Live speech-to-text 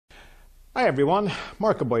Hi everyone,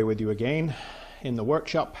 Markaboy with you again in the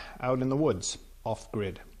workshop out in the woods, off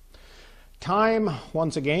grid. Time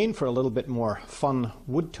once again for a little bit more fun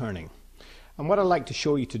wood turning. And what I'd like to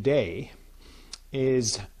show you today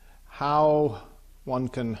is how one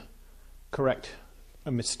can correct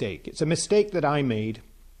a mistake. It's a mistake that I made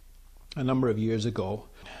a number of years ago.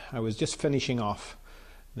 I was just finishing off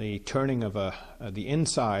the turning of the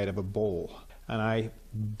inside of a bowl, and I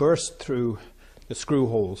burst through the screw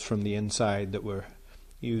holes from the inside that were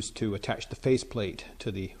used to attach the faceplate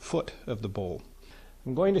to the foot of the bowl.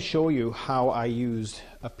 I'm going to show you how I used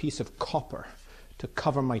a piece of copper to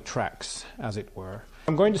cover my tracks, as it were.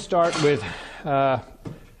 I'm going to start with a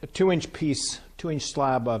 2-inch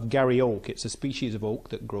slab of Gary oak. It's a species of oak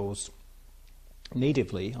that grows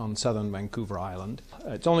natively on southern Vancouver Island.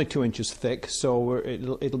 It's only 2 inches thick, so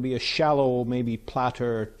it'll be a shallow, maybe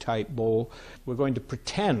platter type bowl. We're going to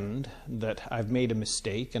pretend that I've made a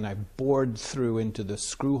mistake and I've bored through into the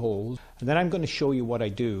screw holes, and then I'm going to show you what I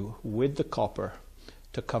do with the copper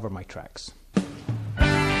to cover my tracks.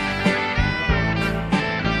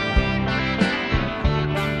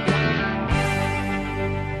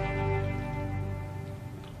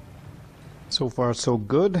 So far so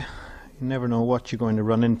good. You never know what you're going to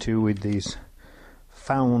run into with these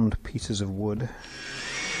found pieces of wood.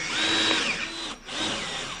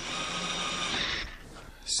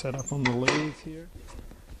 Set up on the lathe here.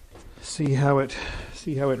 See how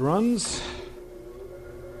it runs.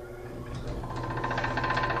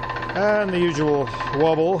 And the usual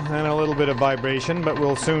wobble and a little bit of vibration, but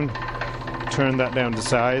we'll soon turn that down to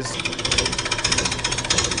size.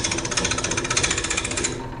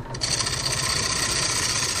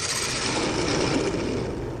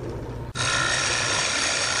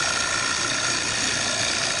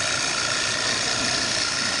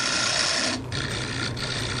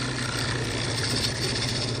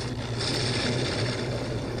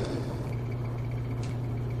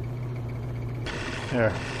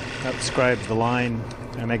 There, that describes the line,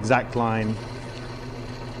 an exact line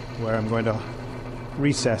where I'm going to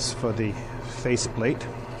recess for the faceplate.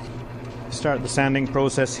 Start the sanding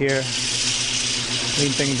process here,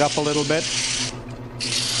 clean things up a little bit.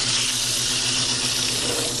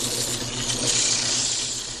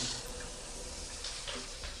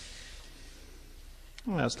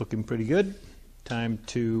 Well, that's looking pretty good. Time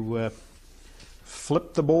to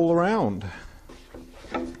flip the bowl around.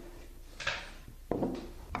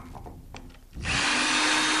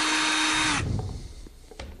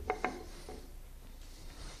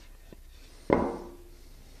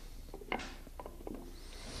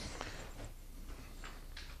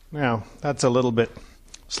 Now, that's a little bit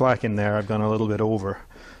slack in there. I've gone a little bit over.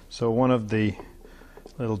 So one of the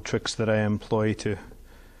little tricks that I employ to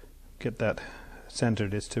get that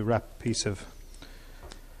centered is to wrap a piece of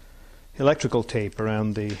electrical tape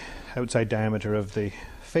around the outside diameter of the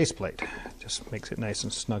faceplate. Just makes it nice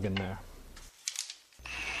and snug in there.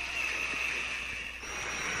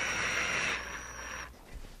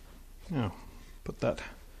 Now, put that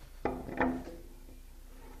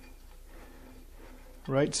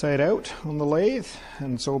right side out on the lathe,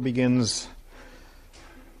 and so begins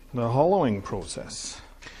the hollowing process.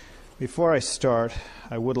 Before I start,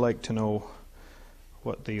 I would like to know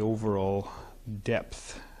what the overall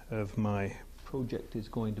depth of my project is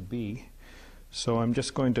going to be. So I'm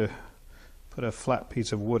just going to put a flat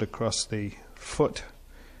piece of wood across the foot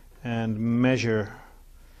and measure.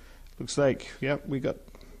 Looks like, yep, we got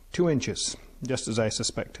 2 inches, just as I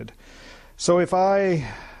suspected. So if I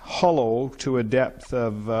hollow to a depth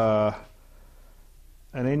of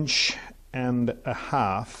 1.5 inches,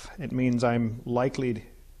 it means I'm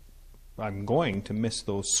going to miss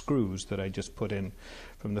those screws that I just put in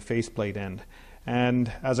from the faceplate end.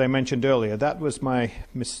 And as I mentioned earlier, that was my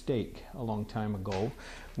mistake a long time ago,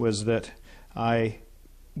 was that I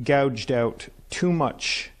gouged out too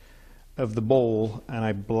much of the bowl and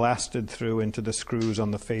I blasted through into the screws on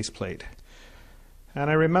the faceplate. And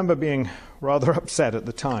I remember being rather upset at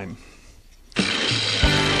the time.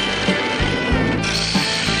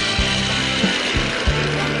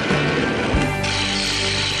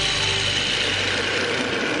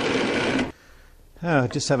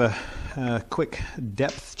 Just have a quick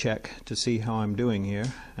depth check to see how I'm doing here,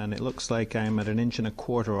 and it looks like I'm at 1.25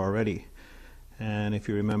 inches already. And if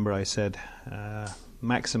you remember, I said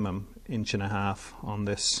maximum 1.5 inches on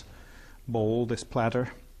this bowl, this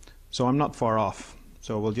platter. So I'm not far off.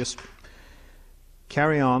 So we'll just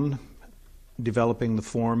carry on developing the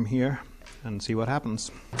form here and see what happens.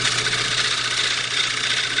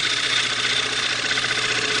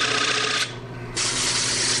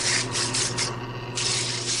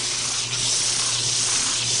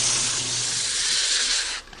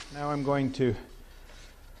 Now I'm going to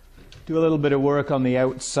do a little bit of work on the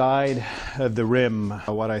outside of the rim.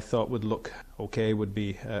 What I thought would look okay would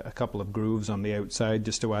be a couple of grooves on the outside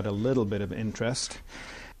just to add a little bit of interest.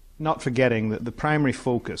 Not forgetting that the primary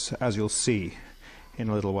focus, as you'll see in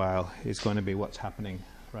a little while, is going to be what's happening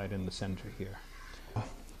right in the center here.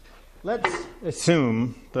 Let's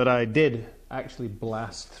assume that I did actually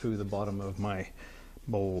blast through the bottom of my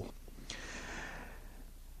bowl.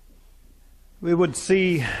 We would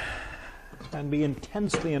see and be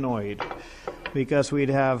intensely annoyed because we'd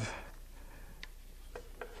have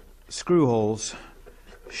screw holes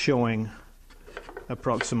showing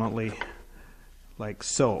approximately like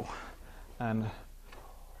so. And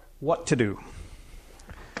what to do?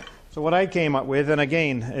 So what I came up with, and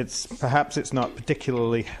again, perhaps it's not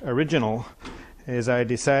particularly original, is I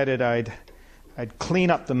decided I'd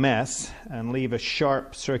clean up the mess and leave a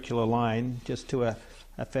sharp circular line just to a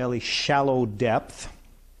fairly shallow depth.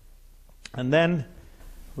 And then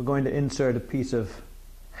we're going to insert a piece of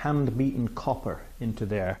hand-beaten copper into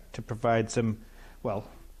there to provide some, well,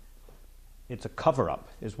 it's a cover-up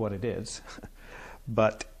is what it is,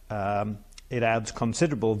 but it adds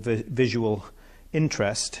considerable visual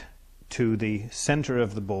interest to the center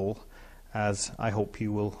of the bowl, as I hope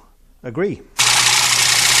you will agree.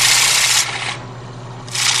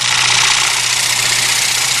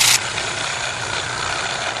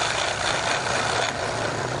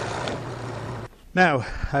 Now,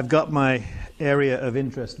 I've got my area of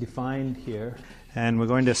interest defined here, and we're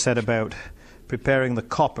going to set about preparing the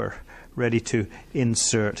copper ready to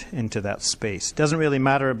insert into that space. Doesn't really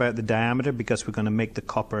matter about the diameter because we're going to make the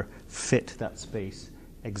copper fit that space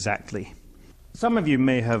exactly. Some of you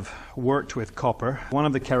may have worked with copper. One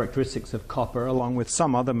of the characteristics of copper, along with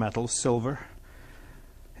some other metals, silver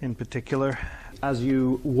in particular, as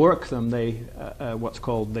you work them, they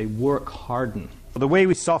work harden. The way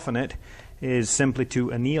we soften it is simply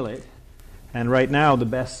to anneal it, and right now the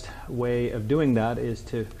best way of doing that is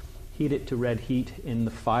to heat it to red heat in the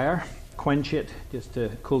fire, quench it just to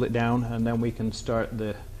cool it down, and then we can start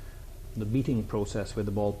the beating process with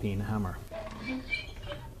the ball peen hammer.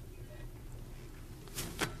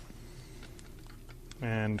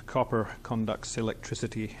 And copper conducts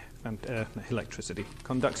electricity, and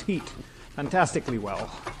conducts heat fantastically well,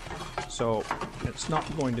 so it's not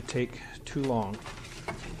going to take too long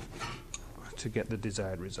to get the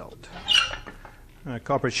desired result.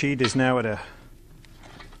 Copper sheet is now at a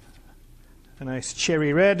nice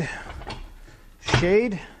cherry red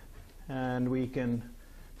shade, and we can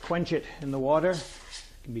quench it in the water.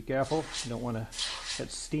 Be careful, you don't want to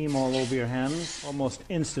get steam all over your hands. Almost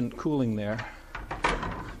instant cooling there.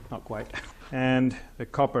 Not quite. And the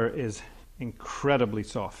copper is incredibly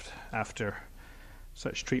soft after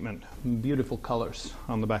such treatment. Beautiful colors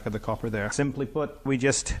on the back of the copper there. Simply put, we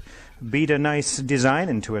just beat a nice design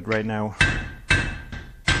into it right now.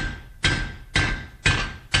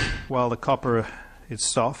 While the copper is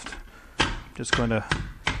soft, just going to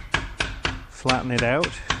flatten it out.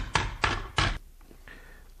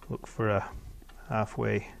 Look for a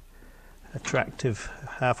halfway attractive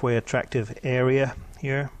area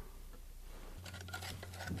here.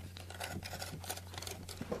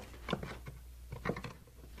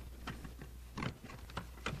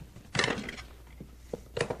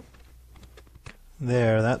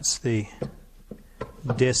 There, that's the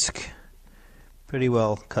disc, pretty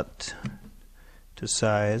well cut to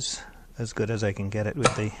size, as good as I can get it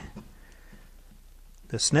with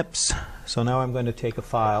the snips. So now I'm going to take a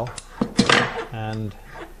file and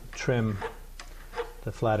trim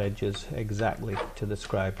the flat edges exactly to the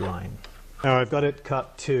scribed line. Now I've got it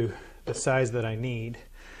cut to the size that I need,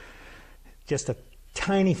 just a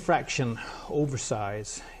tiny fraction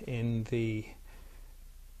oversize in the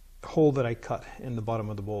hole that I cut in the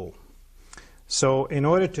bottom of the bowl. So in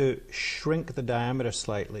order to shrink the diameter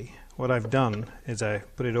slightly, what I've done is I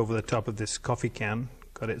put it over the top of this coffee can,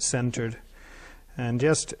 got it centered, and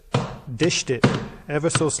just dished it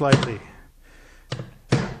ever so slightly.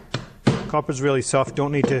 Copper's really soft,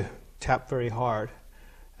 don't need to tap very hard.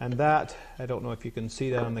 And that, I don't know if you can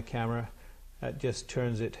see that on the camera, that just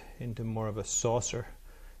turns it into more of a saucer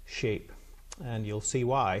shape. And you'll see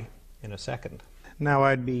why in a second. Now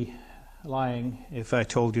I'd be lying if I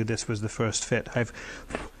told you this was the first fit. I've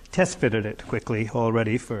test fitted it quickly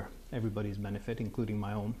already for everybody's benefit, including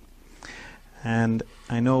my own. And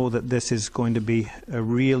I know that this is going to be a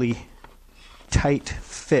really tight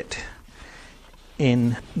fit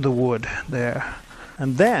in the wood there.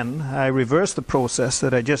 And then I reverse the process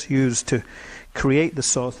that I just used to create the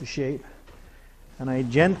saucer shape, and I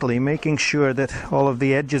gently, making sure that all of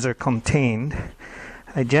the edges are contained,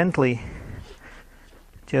 I gently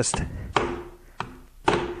just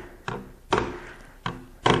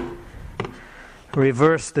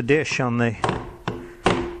reverse the dish on the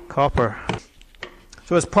copper.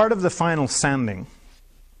 So as part of the final sanding,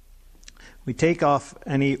 we take off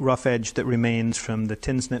any rough edge that remains from the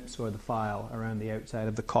tin snips or the file around the outside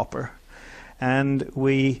of the copper, and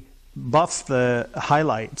we buff the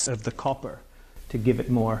highlights of the copper to give it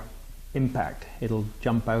more impact. It'll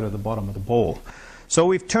jump out of the bottom of the bowl. So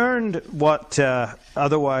we've turned what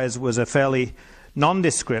otherwise was a fairly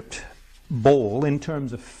nondescript bowl in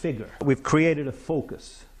terms of figure. We've created a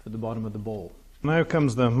focus for the bottom of the bowl. Now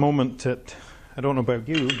comes the moment that I don't know about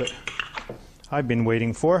you, but I've been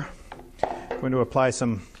waiting for. I'm going to apply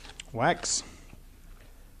some wax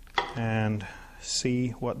and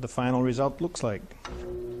see what the final result looks like.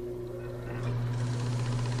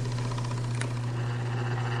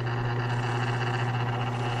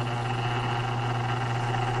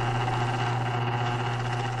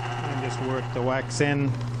 And just work the wax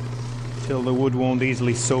in till the wood won't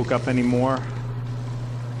easily soak up anymore.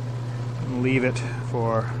 And leave it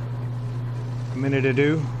for a minute or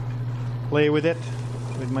two. Play with it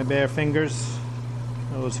with my bare fingers.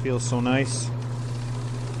 Those feel so nice.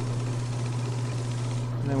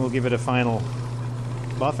 And then we'll give it a final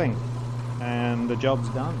buffing and the job's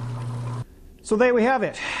done. So there we have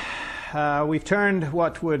it. We've turned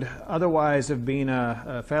what would otherwise have been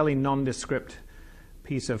a fairly nondescript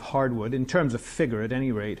piece of hardwood, in terms of figure at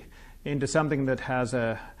any rate, into something that has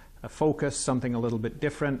a focus, something a little bit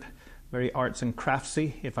different, very arts and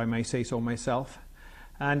craftsy, if I may say so myself.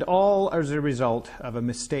 And all as a result of a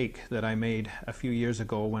mistake that I made a few years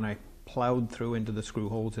ago when I plowed through into the screw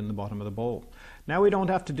holes in the bottom of the bowl. Now we don't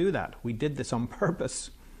have to do that. We did this on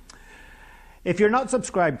purpose. If you're not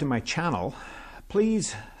subscribed to my channel,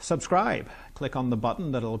 please subscribe. Click on the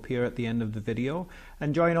button that'll appear at the end of the video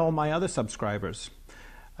and join all my other subscribers.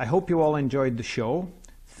 I hope you all enjoyed the show.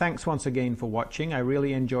 Thanks once again for watching. I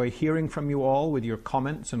really enjoy hearing from you all with your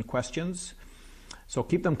comments and questions. So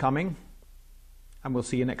keep them coming, and we'll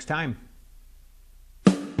see you next time.